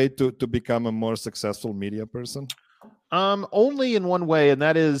in a way to become a more successful media person? Only in one way, and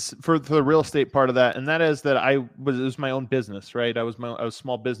that is for the real estate part of that, and that is that it was my own business, right? I was a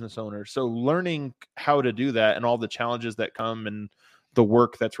small business owner, so learning how to do that and all the challenges that come and the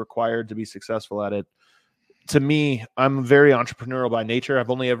work that's required to be successful at it. To me, I'm very entrepreneurial by nature. I've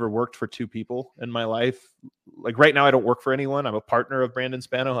only ever worked for 2 people in my life. Like right now, I don't work for anyone. I'm a partner of Brandon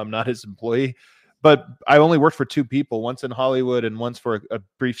Spano. I'm not his employee, but I only worked for 2 people, once in Hollywood and once for a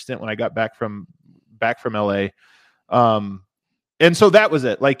brief stint when I got back from LA. And so that was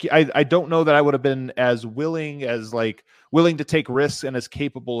it. Like, I don't know that I would have been as willing to take risks and as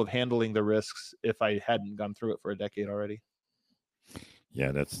capable of handling the risks if I hadn't gone through it for a decade already.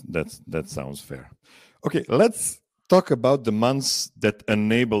 Yeah, that sounds fair. Okay, let's talk about the months that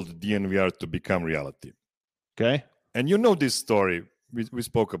enabled DNVR to become reality. Okay. And you know this story. We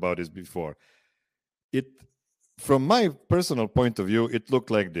spoke about this before. From my personal point of view, it looked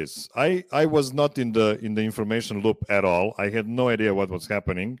like this. I was not in the information loop at all. I had no idea what was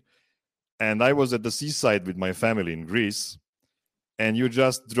happening. And I was at the seaside with my family in Greece. And you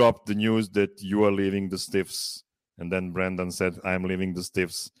just dropped the news that you are leaving the Stiffs. And then Brandon said, I'm leaving the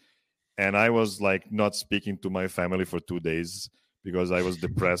Stiffs. And I was like not speaking to my family for 2 days because I was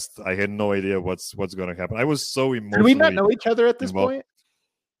depressed. I had no idea what's going to happen. I was so emotional. Did we not know each other at this point?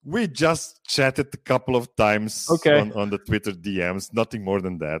 We just chatted a couple of times on the Twitter DMs, nothing more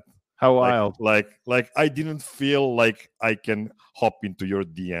than that. How wild. Like I didn't feel like I can hop into your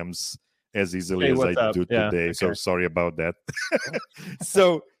DMs as easily as I do today. Okay. So sorry about that.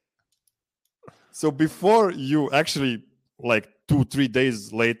 So before you actually, like 2-3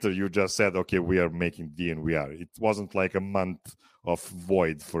 days later, you just said, okay, we are making DNVR. It wasn't like a month of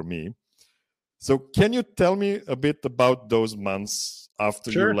void for me. So can you tell me a bit about those months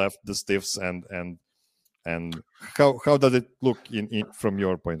after you left the Stiffs and how does it look in from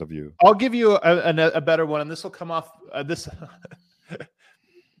your point of view? I'll give you a better one, and this will come off this.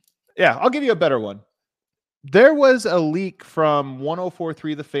 Yeah, I'll give you a better one. There was a leak from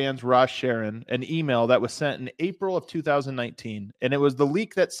 104.3 The Fans, Ross Sharon, an email that was sent in April of 2019, and it was the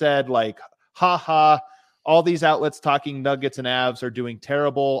leak that said like, "Ha, all these outlets talking Nuggets and Avs are doing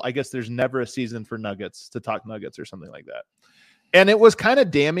terrible. I guess there's never a season for Nuggets to talk Nuggets," or something like that. And it was kind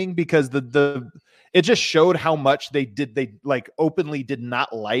of damning because it just showed how much they like openly did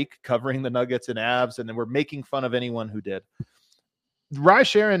not like covering the Nuggets and Avs, and then were making fun of anyone who did. Raj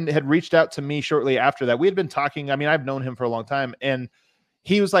Sharon had reached out to me shortly after that. We had been talking. I mean, I've known him for a long time, and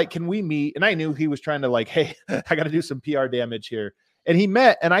he was like, "Can we meet?" And I knew he was trying to like, "Hey, I got to do some PR damage here." And he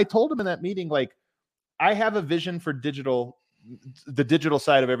met, and I told him in that meeting, like, I have a vision for the digital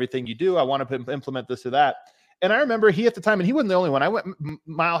side of everything you do. I want to implement this or that. And I remember he at the time, and he wasn't the only one. I went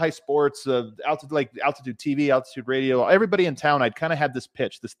Mile High Sports, Altitude TV, Altitude Radio, everybody in town. I'd kind of had this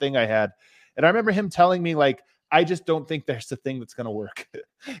pitch, this thing I had. And I remember him telling me, like, I just don't think there's a thing that's going to work.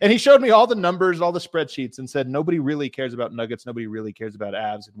 And he showed me all the numbers, all the spreadsheets, and said, nobody really cares about Nuggets. Nobody really cares about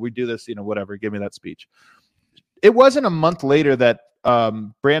Avs. And we do this, whatever. Give me that speech. It wasn't a month later that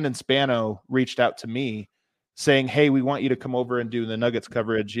Brandon Spano reached out to me saying, hey, we want you to come over and do the Nuggets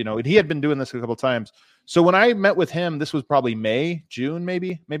coverage. And he had been doing this a couple of times. So when I met with him, this was probably June,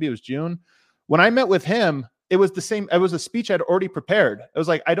 maybe it was June. When I met with him, it was the same. It was a speech I'd already prepared. I was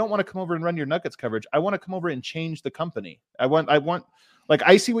like, I don't want to come over and run your Nuggets coverage. I want to come over and change the company. I want, like,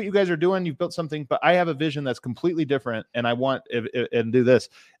 I see what you guys are doing. You've built something, but I have a vision that's completely different. And I want and do this.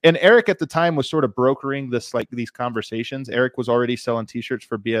 And Eric at the time was sort of brokering this, like, these conversations. Eric was already selling t-shirts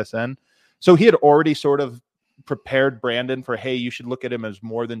for BSN. So he had already sort of prepared Brandon for, hey, you should look at him as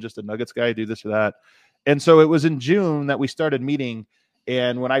more than just a Nuggets guy, do this or that. And so it was in June that we started meeting.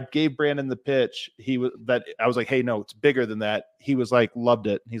 And when I gave Brandon the pitch, I was like, hey, no, it's bigger than that. He was like, loved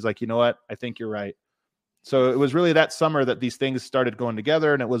it. He's like, you know what? I think you're right. So it was really that summer that these things started going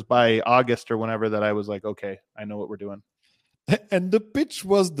together. And it was by August or whenever that I was like, okay, I know what we're doing. And the pitch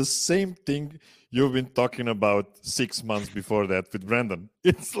was the same thing you've been talking about 6 months before that with Brandon.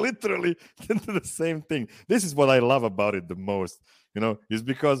 It's literally the same thing. This is what I love about it the most, is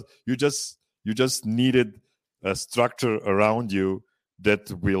because you just needed a structure around you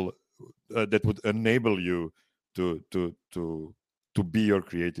that would enable you to be your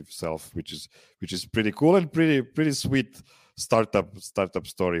creative self, which is pretty cool and pretty sweet startup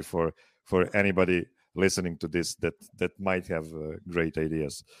story for anybody listening to this that might have great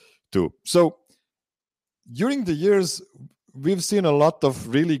ideas too. So during the years, we've seen a lot of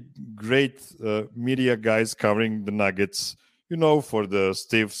really great media guys covering the Nuggets, for the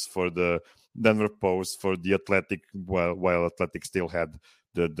Stiffs, for the Denver Post, for the Athletic, while Athletic still had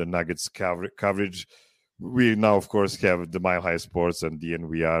the Nuggets coverage. We now, of course, have the Mile High Sports and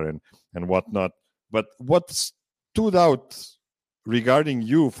DNVR and whatnot. But what stood out regarding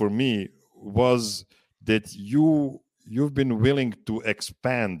you for me was that you've been willing to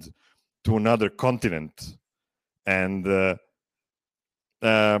expand to another continent. And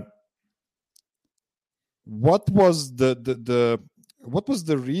what was the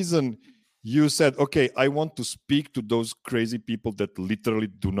reason you said, okay, I want to speak to those crazy people that literally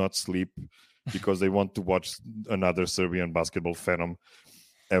do not sleep because they want to watch another Serbian basketball phenom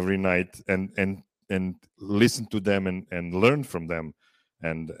every night and listen to them and learn from them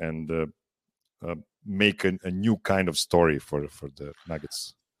and make a new kind of story for the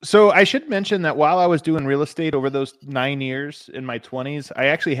Nuggets? So I should mention that while I was doing real estate over those 9 years in my 20s, I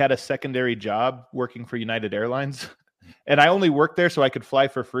actually had a secondary job working for United Airlines. And I only worked there so I could fly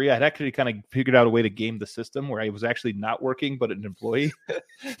for free. I'd actually kind of figured out a way to game the system where I was actually not working, but an employee.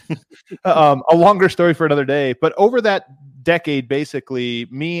 A longer story for another day. But over that decade, basically,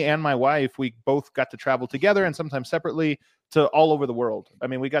 me and my wife, we both got to travel together and sometimes separately to all over the world. I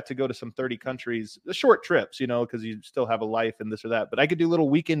mean, we got to go to some 30 countries, short trips, because you still have a life and this or that. But I could do little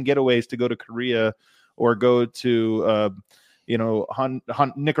weekend getaways to go to Korea or go to,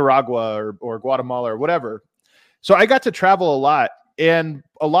 Nicaragua or Guatemala or whatever. So I got to travel a lot. And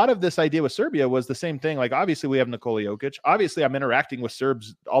a lot of this idea with Serbia was the same thing. Like, obviously, we have Nikola Jokic. Obviously, I'm interacting with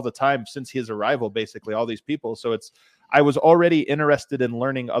Serbs all the time since his arrival, basically, all these people. So I was already interested in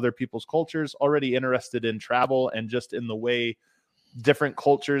learning other people's cultures, already interested in travel and just in the way different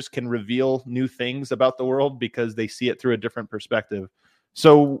cultures can reveal new things about the world because they see it through a different perspective.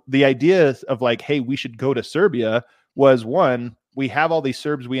 So the idea of like, hey, we should go to Serbia was, one, we have all these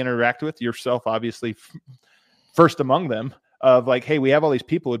Serbs we interact with, yourself, obviously, first among them, of like, hey, we have all these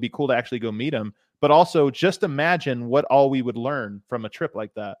people. It'd be cool to actually go meet them. But also just imagine what all we would learn from a trip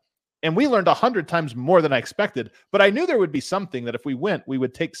like that. And we learned 100 times more than I expected. But I knew there would be something that if we went, we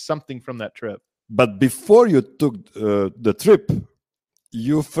would take something from that trip. But before you took the trip,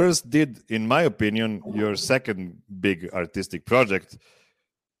 you first did, in my opinion, your second big artistic project,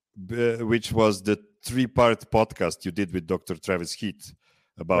 which was the 3-part podcast you did with Dr. Travis Heath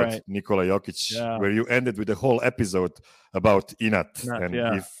about Nikola Jokic, where you ended with a whole episode about Inat.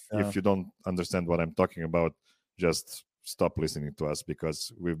 And if you don't understand what I'm talking about, just stop listening to us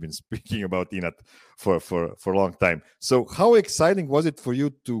because we've been speaking about Inat for a long time. So how exciting was it for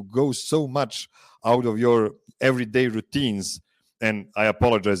you to go so much out of your everyday routines? And I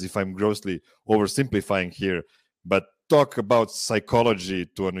apologize if I'm grossly oversimplifying here, but talk about psychology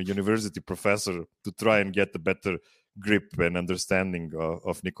to a university professor to try and get a better grip and understanding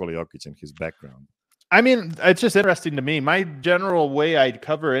of Nikola Jokic and his background. I mean, it's just interesting to me. My general way I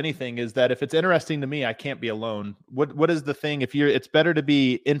cover anything is that if it's interesting to me, I can't be alone. What is the thing? It's better to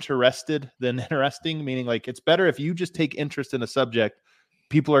be interested than interesting, meaning like it's better if you just take interest in a subject,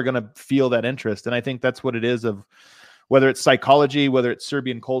 people are going to feel that interest. And I think that's what it is of whether it's psychology, whether it's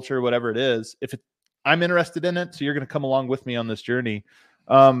Serbian culture, whatever it is. I'm interested in it, so you're going to come along with me on this journey.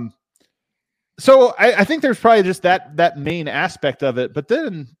 So I think there's probably just that main aspect of it. But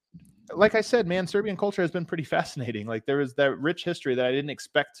then, like I said, man, Serbian culture has been pretty fascinating. Like there is that rich history that I didn't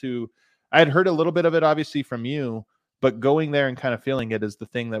expect to. I had heard a little bit of it, obviously, from you, but going there and kind of feeling it is the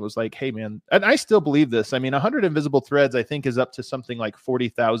thing that was like, hey, man, and I still believe this. I mean, 100 Invisible Threads, I think, is up to something like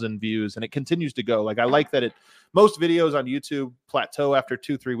 40,000 views, and it continues to go. Like I like that most videos on YouTube plateau after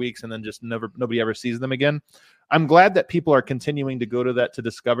 2-3 weeks, and then just nobody ever sees them again. I'm glad that people are continuing to go to that to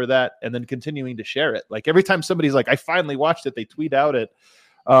discover that, and then continuing to share it. Like every time somebody's like, I finally watched it, they tweet out it.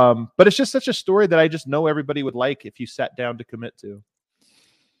 But it's just such a story that I just know everybody would like if you sat down to commit to.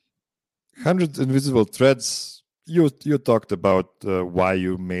 100 Invisible Threads. You talked about why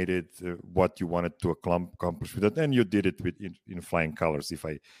you made it, what you wanted to accomplish with it, and you did it in flying colors, if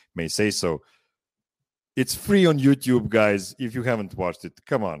I may say so. It's free on YouTube, guys. If you haven't watched it,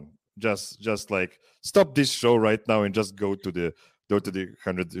 come on, just like stop this show right now and just go to the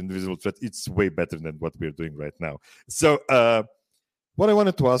 100 Invisible Threads. It's way better than what we're doing right now. So what I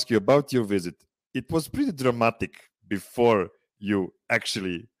wanted to ask you about your visit, it was pretty dramatic before you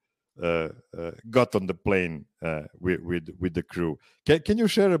actually got on the plane with the crew. Can you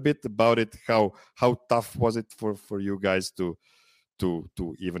share a bit about it? How tough was it for you guys to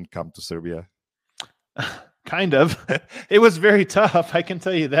even come to Serbia? Kind of. It was very tough. I can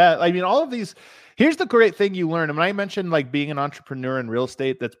tell you that. I mean, all of these. Here's the great thing you learn. I mean, I mentioned like being an entrepreneur in real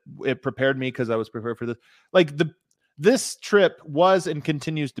estate. It prepared me because I was prepared for this. Like this trip was and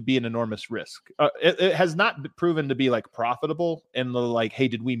continues to be an enormous risk. It has not proven to be like profitable in the like, hey,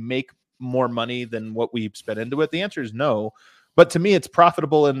 did we make more money than what we spent into it? The answer is no. But to me, it's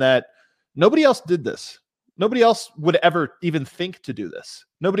profitable in that nobody else did this. Nobody else would ever even think to do this.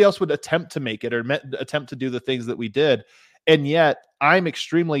 Nobody else would attempt to make it or attempt to do the things that we did. And yet I'm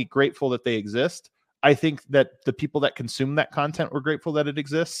extremely grateful that they exist. I think that the people that consume that content were grateful that it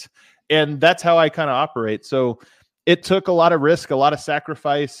exists. And that's how I kind of operate. So it took a lot of risk, a lot of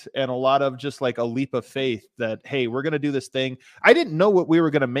sacrifice, and a lot of just like a leap of faith that, hey, we're going to do this thing. I didn't know what we were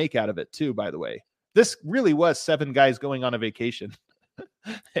going to make out of it too, by the way. This really was 7 guys going on a vacation.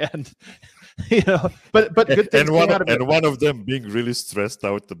 And but good things came out of it. And one of them being really stressed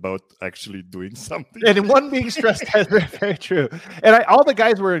out about actually doing something. And one being stressed out, very, very true. And all the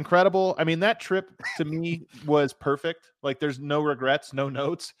guys were incredible. I mean, that trip to me was perfect. Like there's no regrets, no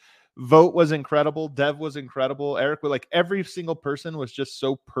notes. Vote was incredible. Dev was incredible. Eric was like every single person was just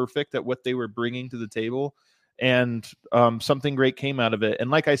so perfect at what they were bringing to the table. And something great came out of it. And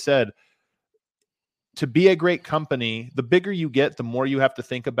like I said, to be a great company, the bigger you get, the more you have to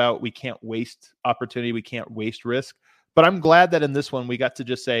think about, we can't waste opportunity. We can't waste risk. But I'm glad that in this one, we got to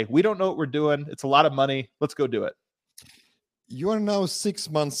just say, we don't know what we're doing. It's a lot of money. Let's go do it. You are now 6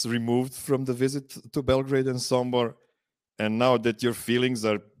 months removed from the visit to Belgrade and Sombor. And now that your feelings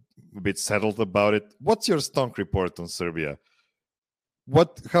are a bit settled about it, what's your stonk report on Serbia?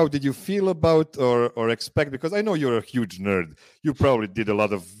 How did you feel about or expect? Because I know you're a huge nerd. You probably did a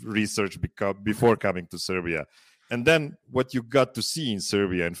lot of research before coming to Serbia. And then what you got to see in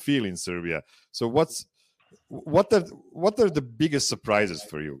Serbia and feel in Serbia. So what are the biggest surprises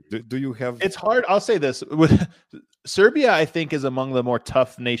for you? Do you have... It's hard. I'll say this. With Serbia, I think, is among the more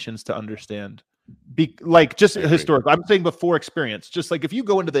tough nations to understand. Like just historically. I'm saying before experience. Just like if you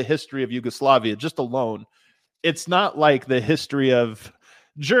go into the history of Yugoslavia just alone, it's not like the history of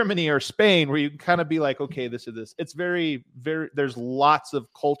Germany or Spain where you can kind of be like, okay, this is this. It's very, very, there's lots of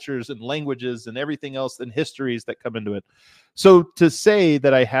cultures and languages and everything else and histories that come into it. So to say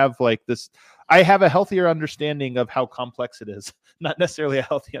that I have like this, I have a healthier understanding of how complex it is, not necessarily a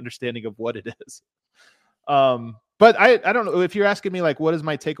healthy understanding of what it is. But I don't know if you're asking me like, what is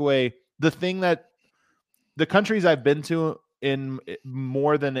my takeaway? The thing that the countries I've been to in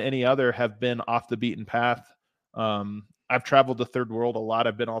more than any other have been off the beaten path. I've traveled the third world a lot.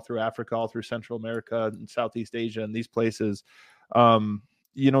 I've been all through Africa, all through Central America and Southeast Asia and these places.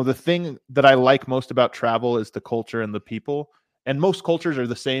 the thing that I like most about travel is the culture and the people. And most cultures are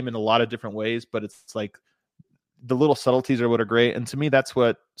the same in a lot of different ways, but it's like the little subtleties are what are great. And to me, that's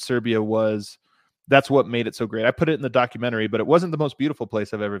what Serbia was. That's what made it so great. I put it in the documentary, but it wasn't the most beautiful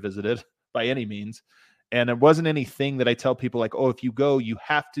place I've ever visited by any means. And it wasn't anything that I tell people like, oh, if you go, you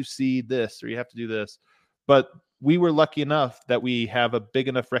have to see this or you have to do this. But we were lucky enough that we have a big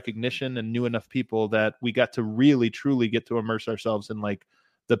enough recognition and knew enough people that we got to really, truly get to immerse ourselves in like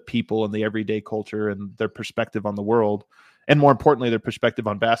the people and the everyday culture and their perspective on the world. And more importantly, their perspective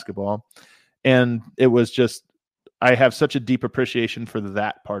on basketball. And it was just, I have such a deep appreciation for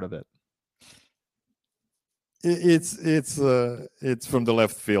that part of it. It's from the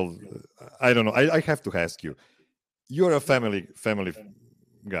left field. I don't know. I have to ask you. You're a family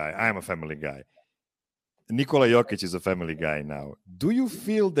guy. I'm a family guy. Nikola Jokic is a family guy now. Do you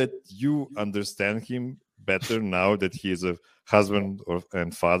feel that you understand him better now that he is a husband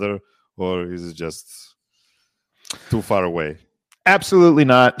and father, or is it just too far away? Absolutely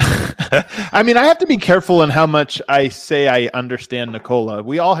not. I mean, I have to be careful in how much I say I understand Nikola.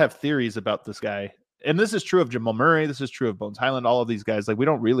 We all have theories about this guy. And this is true of Jamal Murray. This is true of Bones Highland, all of these guys. Like, we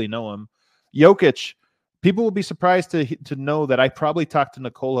don't really know him. Jokic, people will be surprised to know that I probably talked to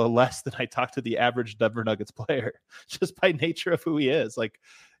Nikola less than I talked to the average Denver Nuggets player, just by nature of who he is. Like,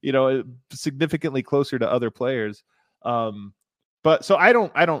 significantly closer to other players. But so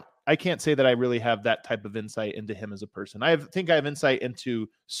I can't say that I really have that type of insight into him as a person. I think I have insight into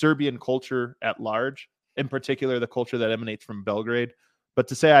Serbian culture at large, in particular the culture that emanates from Belgrade. But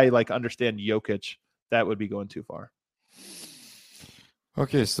to say I like understand Jokic, that would be going too far.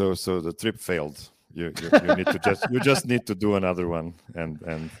 Okay, so the trip failed. You need to just need to do another one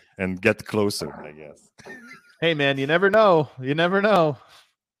and get closer, I guess. Hey man, you never know. You never know.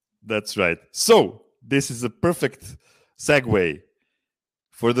 That's right. So this is a perfect segue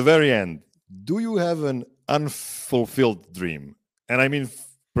for the very end. Do you have an unfulfilled dream? And I mean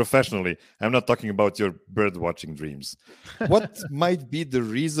professionally. I'm not talking about your bird watching dreams. What might be the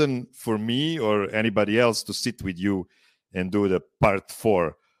reason for me or anybody else to sit with you and do the part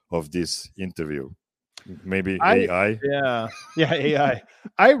 4 of this interview? Maybe AI? Yeah, AI.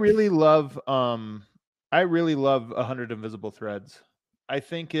 I really love 100 Invisible Threads. I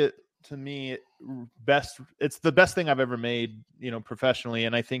think it's the best thing I've ever made, professionally.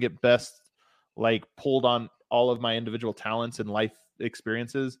 And I think it best like pulled on all of my individual talents and life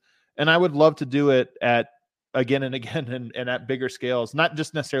experiences. And I would love to do it again and again and at bigger scales, not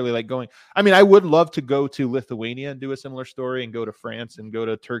just necessarily like I would love to go to Lithuania and do a similar story and go to France and go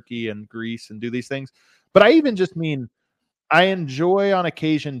to Turkey and Greece and do these things. But I even just mean, I enjoy on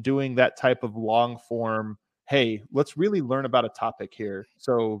occasion doing that type of long form. Hey, let's really learn about a topic here.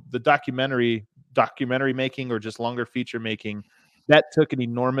 So the documentary making or just longer feature making, that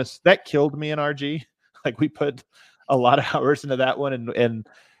killed me in RG. Like we put a lot of hours into that one and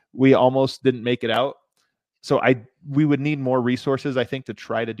we almost didn't make it out. So we would need more resources, I think, to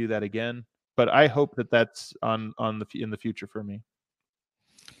try to do that again. But I hope that's in the future for me.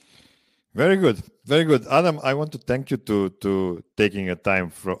 Very good, very good, Adam. I want to thank you to taking a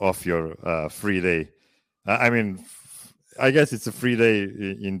time off your free day. I guess it's a free day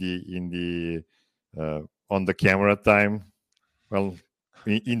in the on the camera time. Well,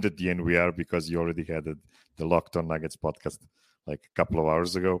 in the DNVR, because you already had the Locked On Nuggets podcast like a couple of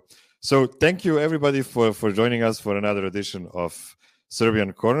hours ago. So thank you everybody for joining us for another edition of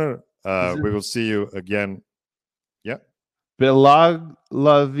Serbian Corner. We will see you again. Yeah.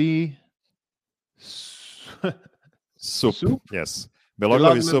 Belaglavi soup. Yes.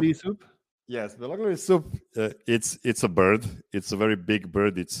 Belaglavi soup. Yes, Belaglavi soup. It's a bird. It's a very big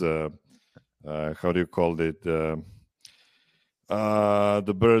bird. It's how do you call it?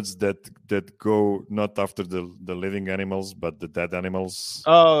 The birds that go not after the living animals but the dead animals.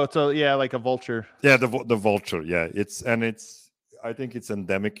 Oh, so yeah, like a vulture. Yeah, the vulture. Yeah, I think it's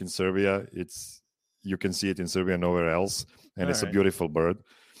endemic in Serbia. You can see it in Serbia, nowhere else, and it's a beautiful bird.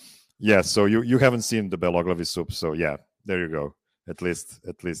 Yeah, so you haven't seen the Belaglavi soup, so yeah, there you go. At least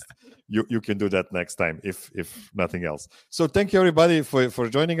you can do that next time, if nothing else. So thank you everybody for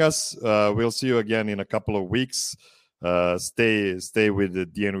joining us. We'll see you again in a couple of weeks. Stay with the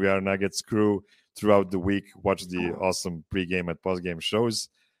DNVR Nuggets crew throughout the week. Watch the awesome pregame and postgame shows,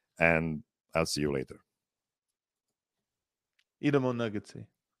 and I'll see you later. Idemo Nuggets.